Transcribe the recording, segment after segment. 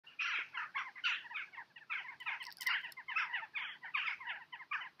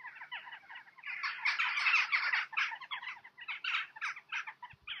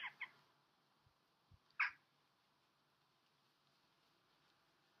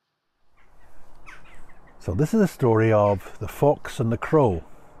So this is a story of the fox and the crow.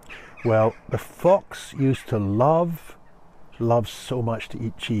 Well, the fox used to love so much to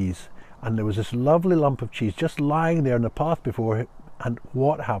eat cheese, and there was this lovely lump of cheese just lying there in the path before him, and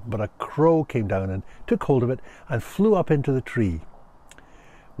what happened? But a crow came down and took hold of it and flew up into the tree.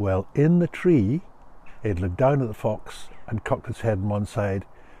 Well, in the tree, it looked down at the fox and cocked its head on one side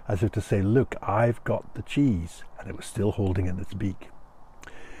as if to say, "Look, I've got the cheese," and it was still holding it in its beak.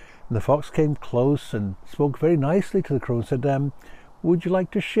 And the fox came close and spoke very nicely to the crow and said, "Would you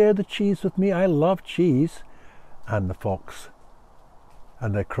like to share the cheese with me? I love cheese." And the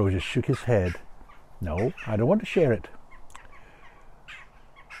crow just shook his head. "No, I don't want to share it."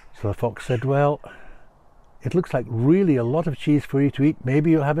 So the fox said, "Well, it looks like really a lot of cheese for you to eat.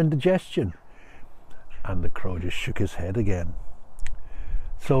 Maybe you'll have indigestion." And the crow just shook his head again.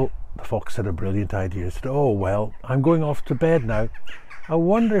 So the fox had a brilliant idea. He said, "Oh, well, I'm going off to bed now. I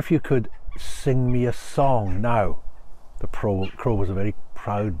wonder if you could sing me a song now." The crow was a very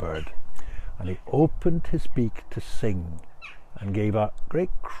proud bird, and he opened his beak to sing and gave a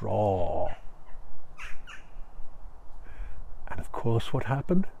great craw. And of course, what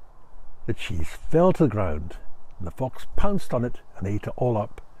happened? The cheese fell to the ground, and the fox pounced on it and ate it all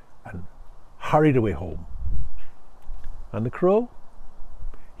up and hurried away home. And the crow,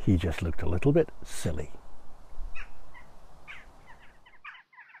 he just looked a little bit silly.